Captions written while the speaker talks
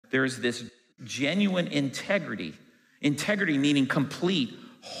there's this genuine integrity. Integrity meaning complete,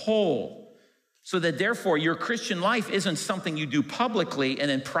 whole. So that therefore your Christian life isn't something you do publicly and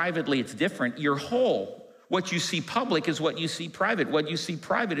then privately it's different. You're whole. What you see public is what you see private. What you see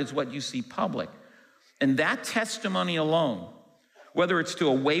private is what you see public. And that testimony alone, whether it's to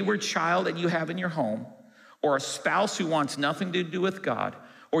a wayward child that you have in your home, or a spouse who wants nothing to do with God,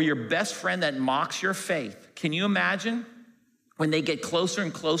 or your best friend that mocks your faith, can you imagine when they get closer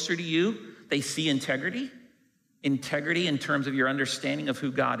and closer to you, they see integrity? Integrity in terms of your understanding of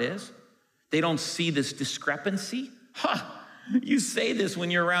who God is. They don't see this discrepancy. You say this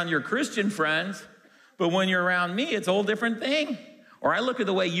when you're around your Christian friends, but when you're around me, it's a whole different thing. Or I look at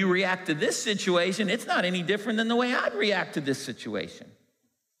the way you react to this situation, it's not any different than the way I'd react to this situation.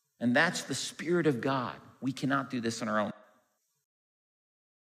 And that's the Spirit of God. We cannot do this on our own.